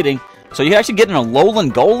 I'll be waiting. So you actually get an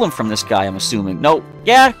Alolan Golem from this guy, I'm assuming. No.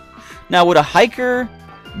 Yeah. Now, would a hiker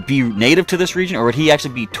be native to this region, or would he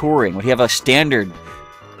actually be touring? Would he have a standard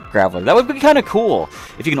Graveler? That would be kind of cool.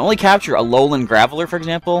 If you can only capture a Alolan Graveler, for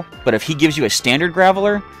example, but if he gives you a standard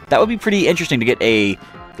Graveler, that would be pretty interesting to get a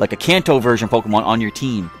Kanto version Pokemon on your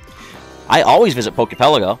team. I always visit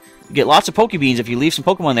Pokepelago. You get lots of Pokebeans if you leave some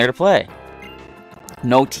Pokemon there to play.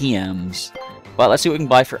 No TMs. But let's see what we can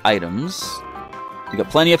buy for items. We got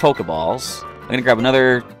plenty of Pokeballs. I'm going to grab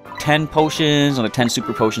another 10 potions, another 10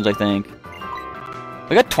 super potions, I think.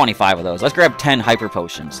 We got 25 of those. Let's grab 10 hyper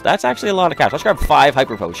potions. That's actually a lot of cash. Let's grab 5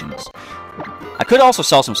 hyper potions. I could also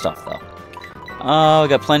sell some stuff, though. We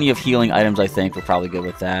got plenty of healing items, I think. We're probably good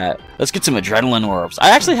with that. Let's get some adrenaline orbs. I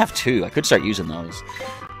actually have 2. I could start using those.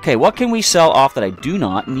 Okay, what can we sell off that I do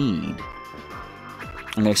not need?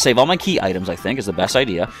 I'm going to save all my key items, I think, is the best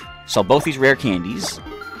idea. Sell both these rare candies.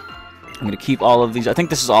 I'm going to keep all of these. I think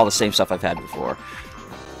this is all the same stuff I've had before.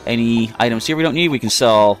 Any items here we don't need, we can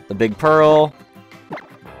sell the Big Pearl.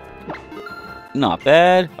 Not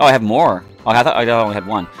bad. Oh, I have more. Oh, I thought I only had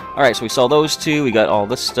 1. Alright, so we sell those 2. We got all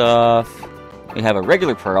this stuff. We have a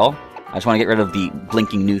regular Pearl. I just want to get rid of the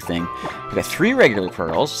blinking new thing. We got 3 regular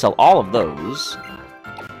pearls. Sell all of those.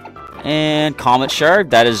 And Comet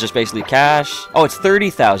Shard. That is just basically cash. Oh, it's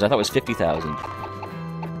 30,000. I thought it was 50,000.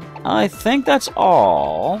 I think that's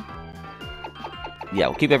all. Yeah,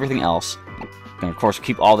 we'll keep everything else. And of course, we'll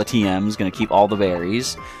keep all the TMs. Gonna keep all the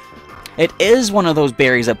berries. It is one of those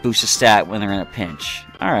berries that boosts a stat when they're in a pinch.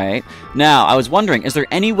 Alright. Now, I was wondering, is there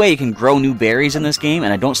any way you can grow new berries in this game?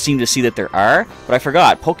 And I don't seem to see that there are. But I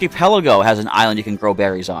forgot. Poképelago has an island you can grow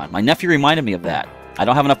berries on. My nephew reminded me of that. I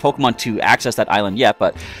don't have enough Pokemon to access that island yet,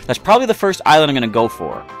 but that's probably the first island I'm going to go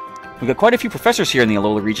for. We've got quite a few professors here in the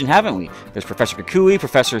Alola region, haven't we? There's Professor Kukui,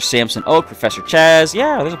 Professor Samson Oak, Professor Chaz.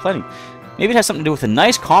 Yeah, there's plenty. Maybe it has something to do with the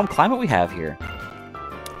nice, calm climate we have here.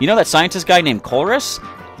 You know that scientist guy named Colrus?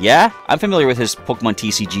 Yeah, I'm familiar with his Pokemon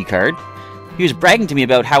TCG card. He was bragging to me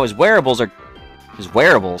about how his wearables are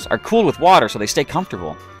cooled with water so they stay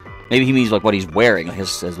comfortable. Maybe he means like what he's wearing, like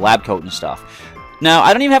his lab coat and stuff. Now,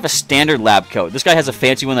 I don't even have a standard lab coat. This guy has a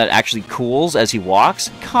fancy one that actually cools as he walks.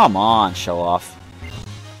 Come on, show off.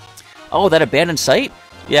 Oh, that abandoned site?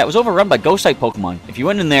 Yeah, it was overrun by ghost-type Pokemon. If you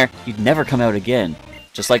went in there, you'd never come out again.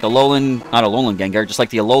 Just like Alolan, not Alolan Gengar, just like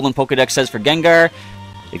the Alolan Pokedex says for Gengar,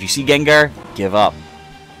 if you see Gengar, give up.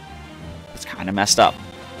 It's kind of messed up.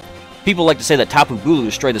 People like to say that Tapu Bulu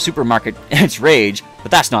destroyed the supermarket in its rage,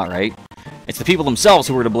 but that's not right. It's the people themselves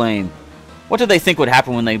who were to blame. What did they think would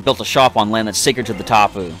happen when they built a shop on land that's sacred to the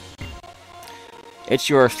Tapu? It's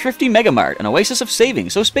your thrifty Megamart, an oasis of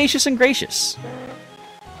savings, so spacious and gracious.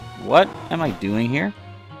 What am I doing here?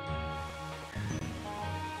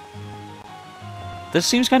 This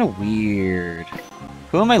seems kind of weird.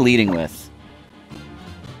 Who am I leading with?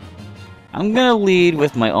 I'm gonna lead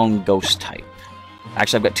with my own ghost type.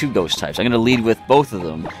 Actually, I've got 2 ghost types. I'm gonna lead with both of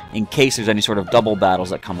them in case there's any sort of double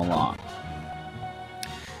battles that come along.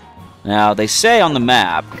 Now, they say on the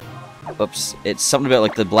map, oops, it's something about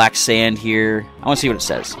like the black sand here. I want to see what it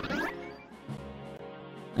says.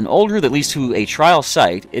 An old route that leads to a trial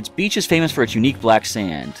site. Its beach is famous for its unique black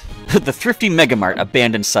sand. The thrifty Megamart,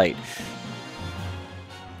 abandoned site.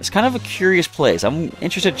 It's kind of a curious place. I'm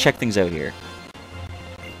interested to check things out here.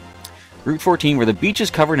 Route 14, where the beach is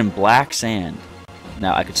covered in black sand.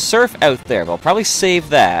 Now, I could surf out there, but I'll probably save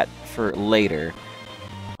that for later.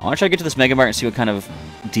 I want to try to get to this Megamart and see what kind of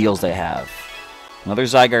deals they have. Another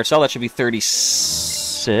Zygarde cell. That should be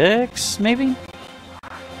 36, maybe?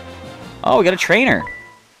 Oh, we got a trainer.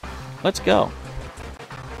 Let's go.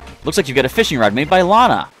 Looks like you've got a fishing rod made by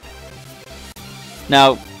Lana.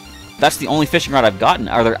 Now, that's the only fishing rod I've gotten.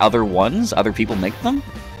 Are there other ones? Other people make them?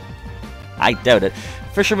 I doubt it.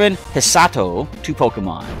 Fisherman Hisato, 2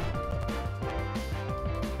 Pokemon.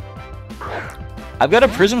 I've got a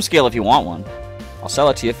Prism Scale if you want one. I'll sell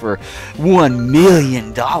it to you for $1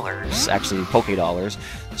 million. Actually, Poké Dollars.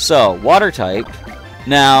 So, water type.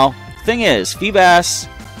 Now, thing is, Feebas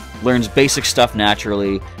learns basic stuff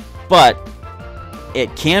naturally, but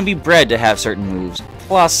it can be bred to have certain moves.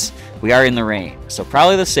 Plus, we are in the rain, so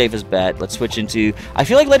probably the safest bet. Let's switch into... I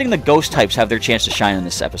feel like letting the ghost types have their chance to shine in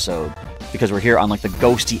this episode, because we're here on like the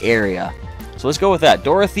ghosty area. So let's go with that.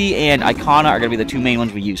 Dorothy and Icona are going to be the 2 main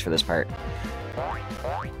ones we use for this part.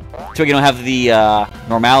 So you don't have the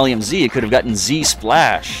Normalium Z, you could have gotten Z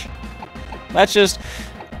Splash. That's just...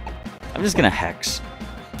 I'm just going to Hex.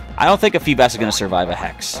 I don't think a Feebas is going to survive a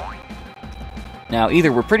Hex. Now,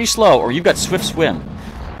 either we're pretty slow, or you've got Swift Swim.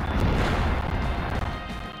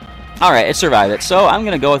 Alright, it survived it. So I'm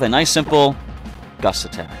going to go with a nice, simple Gust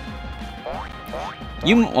Attack. Okay,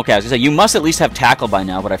 I was going to say, you must at least have Tackle by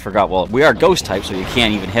now, but I forgot. Well, we are Ghost type, so you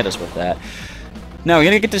can't even hit us with that. Now, we're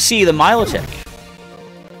going to get to see the Milotic.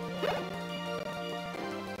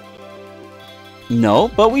 No,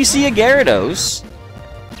 but we see a Gyarados.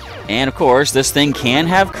 And, of course, this thing can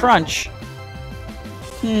have Crunch.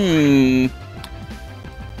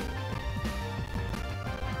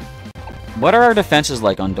 What are our defenses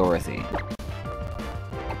like on Dorothy?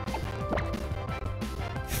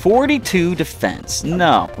 42 defense.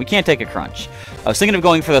 No, we can't take a Crunch. I was thinking of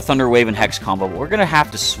going for the Thunder Wave and Hex combo, but we're going to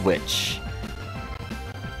have to switch.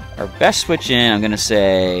 Our best switch in, I'm going to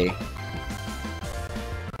say...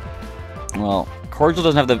 Well... Cordial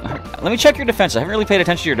doesn't have the... Let me check your defenses. I haven't really paid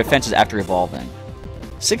attention to your defenses after evolving.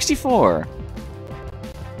 64.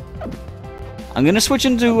 I'm going to switch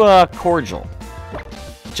into Cordial.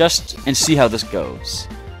 Just and see how this goes.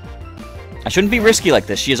 I shouldn't be risky like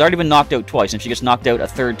this. She has already been knocked out twice, and if she gets knocked out a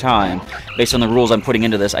 3rd time, based on the rules I'm putting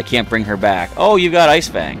into this, I can't bring her back. Oh, you got Ice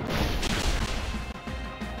Fang.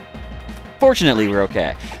 Fortunately, we're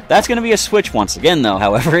okay. That's going to be a switch once again, though.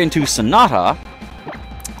 However, into Sonata.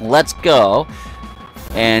 Let's go.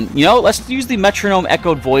 And, you know, let's use the metronome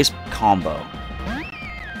echoed voice combo.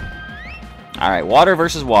 Alright, water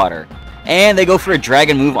versus water. And they go for a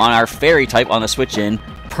dragon move on our fairy type on the switch in.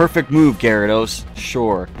 Perfect move, Gyarados.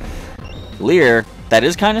 Sure. Leer, that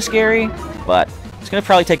is kind of scary, but it's going to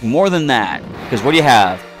probably take more than that. Because what do you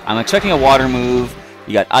have? I'm expecting a water move.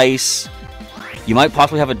 You got ice. You might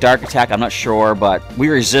possibly have a dark attack, I'm not sure, but we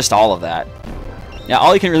resist all of that. Now,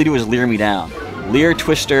 all you can really do is Leer me down. Leer,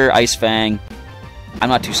 Twister, Ice Fang. I'm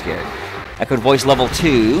not too scared. Echoed Voice level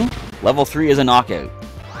 2. Level 3 is a knockout.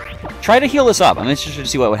 Try to heal this up. I'm interested to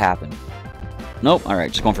see what would happen. Nope.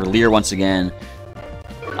 Alright, just going for Leer once again.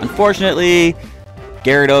 Unfortunately,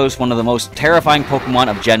 Gyarados, one of the most terrifying Pokemon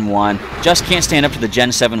of Gen 1, just can't stand up to the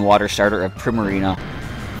Gen 7 water starter of Primarina.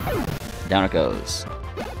 Down it goes.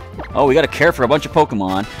 Oh, we gotta care for a bunch of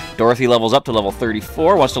Pokemon. Dorothy levels up to level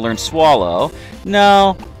 34, wants to learn Swallow.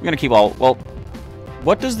 No, we're gonna keep all... Well,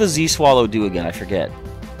 what does the Z-Swallow do again? I forget.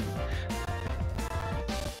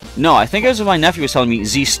 No, I think as my nephew was telling me,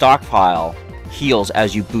 Z-Stockpile heals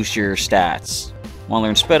as you boost your stats. Want to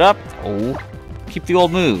learn Spit Up? Oh, keep the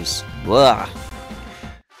old moves. Blah.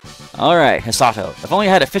 Alright, Hisato. If only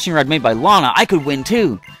I had a fishing rod made by Lana, I could win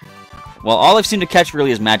too! Well, all I've seen to catch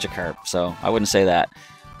really is Magikarp, so I wouldn't say that.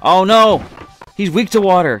 Oh no! He's weak to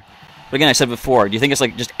water! But again, I said before, do you think it's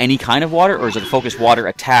like just any kind of water, or is it a focused water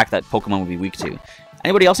attack that Pokemon would be weak to?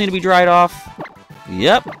 Anybody else need to be dried off?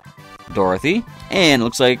 Yep. Dorothy. And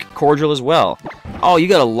looks like Cordial as well. Oh, you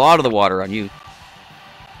got a lot of the water on you.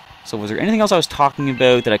 So was there anything else I was talking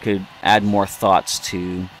about that I could add more thoughts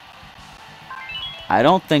to? I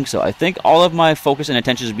don't think so. I think all of my focus and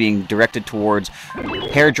attention is being directed towards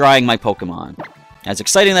hair drying my Pokemon. As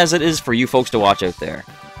exciting as it is for you folks to watch out there.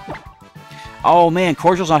 Oh man,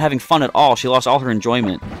 Cordial's not having fun at all. She lost all her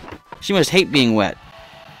enjoyment. She must hate being wet.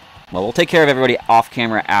 Well, we'll take care of everybody off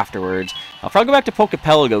camera afterwards. I'll probably go back to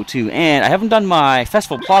Pokepelago too, and I haven't done my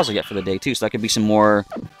Festival Plaza yet for the day too, so that could be some more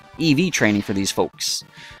EV training for these folks.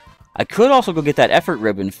 I could also go get that effort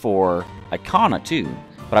ribbon for Icona too,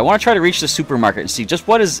 but I want to try to reach the supermarket and see just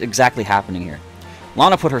what is exactly happening here.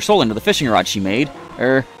 Lana put her soul into the fishing rod she made.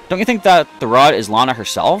 Don't you think that the rod is Lana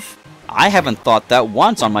herself? I haven't thought that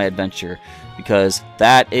once on my adventure, because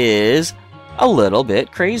that is a little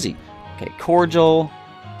bit crazy. Okay, Cordial.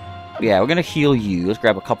 Yeah, we're gonna heal you. Let's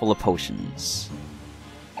grab a couple of potions.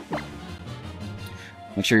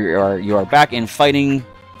 Make sure you are back in fighting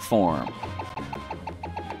form.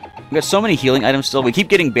 We got so many healing items still. We keep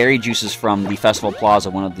getting berry juices from the Festival Plaza,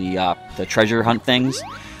 one of the treasure hunt things.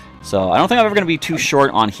 So I don't think I'm ever gonna be too short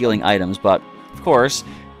on healing items, but of course,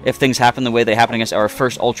 if things happen the way they happen against our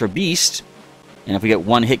first Ultra Beast, and if we get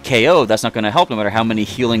one hit KO, that's not gonna help no matter how many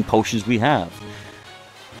healing potions we have.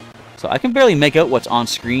 So I can barely make out what's on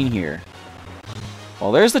screen here.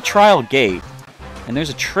 Well, there's the trial gate. And there's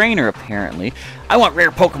a trainer, apparently. I want rare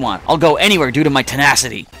Pokemon. I'll go anywhere due to my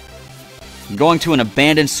tenacity. I'm going to an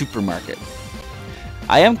abandoned supermarket.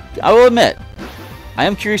 I will admit, I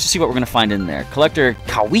am curious to see what we're going to find in there. Collector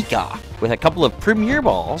Kawika with a couple of Premier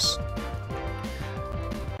Balls.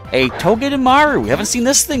 A Togedemaru. We haven't seen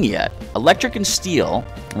this thing yet. Electric and Steel.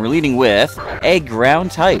 And we're leading with a Ground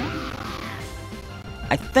type.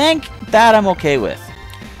 I think that I'm okay with.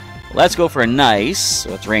 Let's go for a nice...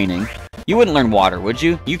 So it's raining. You wouldn't learn water, would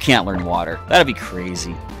you? You can't learn water. That'd be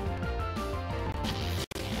crazy.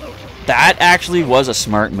 That actually was a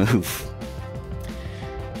smart move.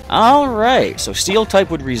 Alright, so Steel type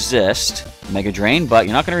would resist Mega Drain, but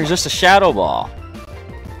you're not going to resist a Shadow Ball.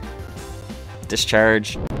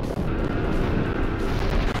 Discharge.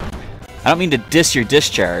 I don't mean to diss your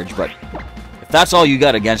discharge, but if that's all you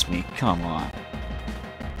got against me, come on.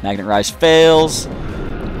 Magnet Rise fails.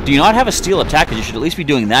 Do you not have a Steel attack? Because you should at least be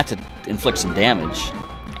doing that to inflict some damage.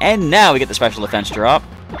 And now we get the special defense drop.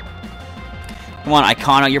 Come on,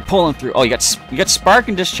 Icona, you're pulling through. Oh, you got Spark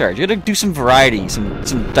and Discharge. You gotta do some variety, some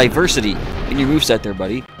diversity in your moveset there,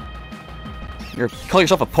 buddy. You call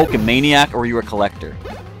yourself a Pokemaniac or you're a collector.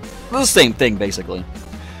 The same thing, basically.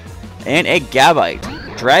 And a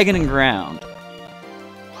Gabite. Dragon and Ground.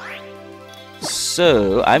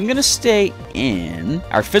 So, I'm gonna stay in.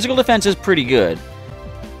 Our physical defense is pretty good.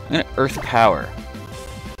 I'm gonna Earth Power.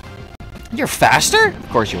 You're faster? Of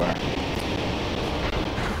course you are.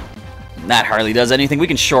 That hardly does anything. We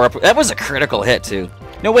can shore up. That was a critical hit, too.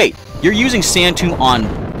 No, wait. You're using Sand Tomb on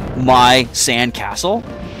my Sand Castle?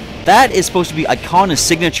 That is supposed to be Icona's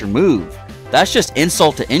signature move. That's just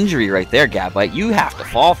insult to injury right there, Gabite. You have to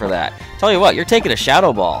fall for that. Tell you what, you're taking a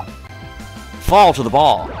Shadow Ball. Fall to the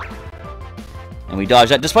ball. And we dodge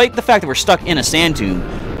that. Despite the fact that we're stuck in a Sand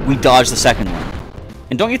Tomb, we dodge the second one.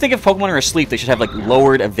 And don't you think if Pokemon are asleep, they should have, like,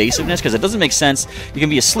 lowered evasiveness? Because it doesn't make sense you can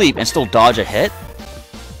be asleep and still dodge a hit.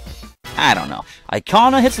 I don't know.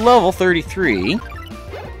 Icona hits level 33.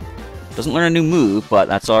 Doesn't learn a new move, but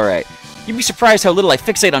that's alright. You'd be surprised how little I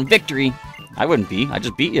fixate on victory. I wouldn't be. I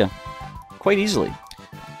just beat you. Quite easily.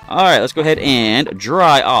 Alright, let's go ahead and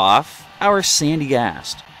dry off our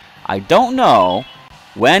Sandygast. I don't know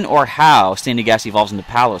when or how Sandygast evolves into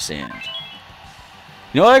Palossand.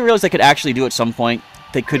 You know what I realized they could actually do at some point?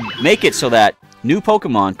 They could make it so that new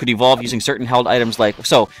Pokemon could evolve using certain held items like...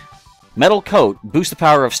 So, Metal Coat boosts the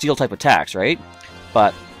power of Steel-type attacks, right?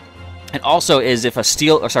 But it also is if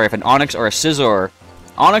if an Onix or a Scizor...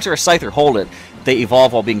 Onix or a Scyther hold it, they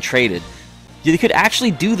evolve while being traded. You could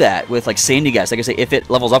actually do that with, like, Sandygast. Like I say, if it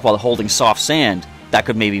levels up while holding soft sand, that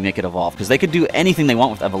could maybe make it evolve. Because they could do anything they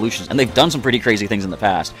want with evolutions, and they've done some pretty crazy things in the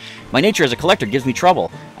past. My nature as a collector gives me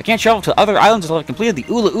trouble. I can't travel to other islands until I've completed the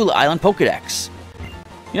Ula Ula Island Pokédex.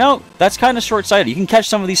 You know, that's kind of short-sighted. You can catch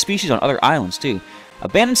some of these species on other islands, too.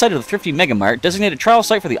 Abandoned site of the Thrifty Mega Mart, designated trial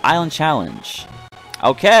site for the Island Challenge.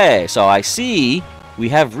 Okay, so I see we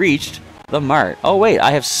have reached the Mart. Oh, wait,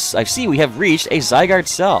 I see we have reached a Zygarde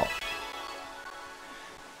cell.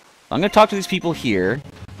 I'm going to talk to these people here.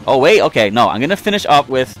 Oh, wait, okay, no, I'm going to finish up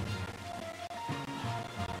with...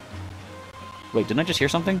 Wait, didn't I just hear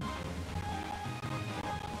something?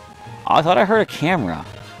 Oh, I thought I heard a camera.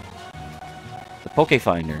 The Poke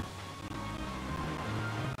Finder.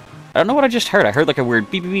 I don't know what I just heard. I heard like a weird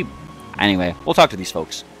beep, beep, beep. Anyway, we'll talk to these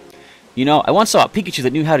folks. You know, I once saw a Pikachu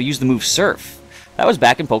that knew how to use the move Surf. That was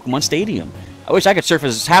back in Pokemon Stadium. I wish I could surf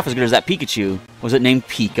half as good as that Pikachu. Was it named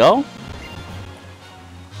Pico?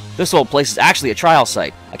 This old place is actually a trial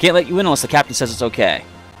site. I can't let you in unless the captain says it's okay.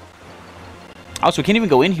 Also, we can't even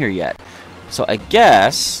go in here yet. So I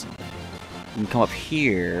guess we can come up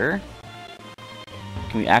here.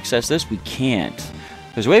 Can we access this? We can't.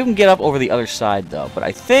 There's a way we can get up over the other side, though. But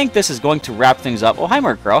I think this is going to wrap things up. Oh, hi,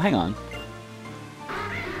 Murkrow. Hang on.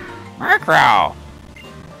 Murkrow!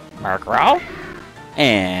 Murkrow?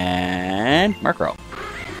 And Murkrow.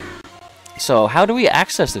 So, how do we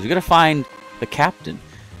access this? We've got to find the captain.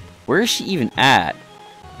 Where is she even at?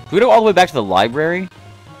 We go all the way back to the library.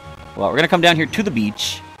 Well, we're going to come down here to the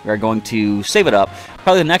beach. We are going to save it up.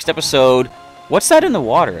 Probably the next episode. What's that in the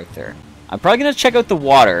water out there? I'm probably going to check out the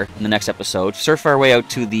water in the next episode. Surf our way out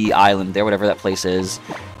to the island there, whatever that place is.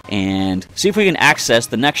 And see if we can access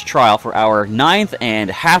the next trial for our 9th and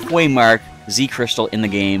halfway mark Z Crystal in the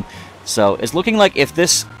game. So it's looking like if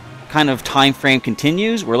this kind of time frame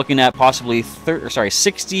continues, we're looking at possibly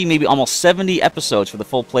 60, maybe almost 70 episodes for the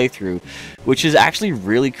full playthrough, which is actually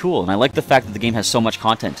really cool. And I like the fact that the game has so much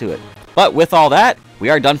content to it. But with all that, we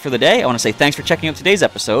are done for the day. I want to say thanks for checking out today's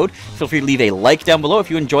episode. Feel free to leave a like down below if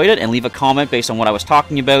you enjoyed it, and leave a comment based on what I was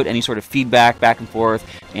talking about, any sort of feedback back and forth,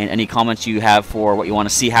 and any comments you have for what you want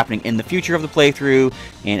to see happening in the future of the playthrough,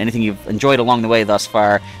 and anything you've enjoyed along the way thus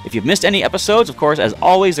far. If you've missed any episodes, of course, as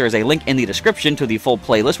always, there is a link in the description to the full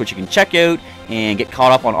playlist, which you can check out and get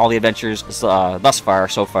caught up on all the adventures thus far,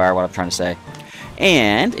 what I'm trying to say.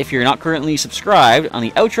 And if you're not currently subscribed, on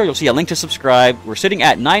the outro you'll see a link to subscribe. We're sitting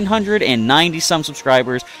at 990 some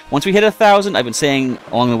subscribers. Once we hit 1,000, I've been saying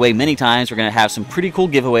along the way many times, we're going to have some pretty cool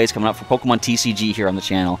giveaways coming up for Pokemon TCG here on the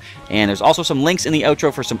channel. And there's also some links in the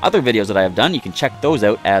outro for some other videos that I have done. You can check those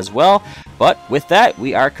out as well. But with that,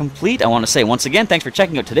 we are complete. I want to say once again, thanks for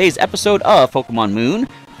checking out today's episode of Pokemon Moon.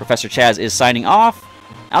 Professor Chaz is signing off.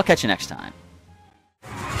 I'll catch you next time.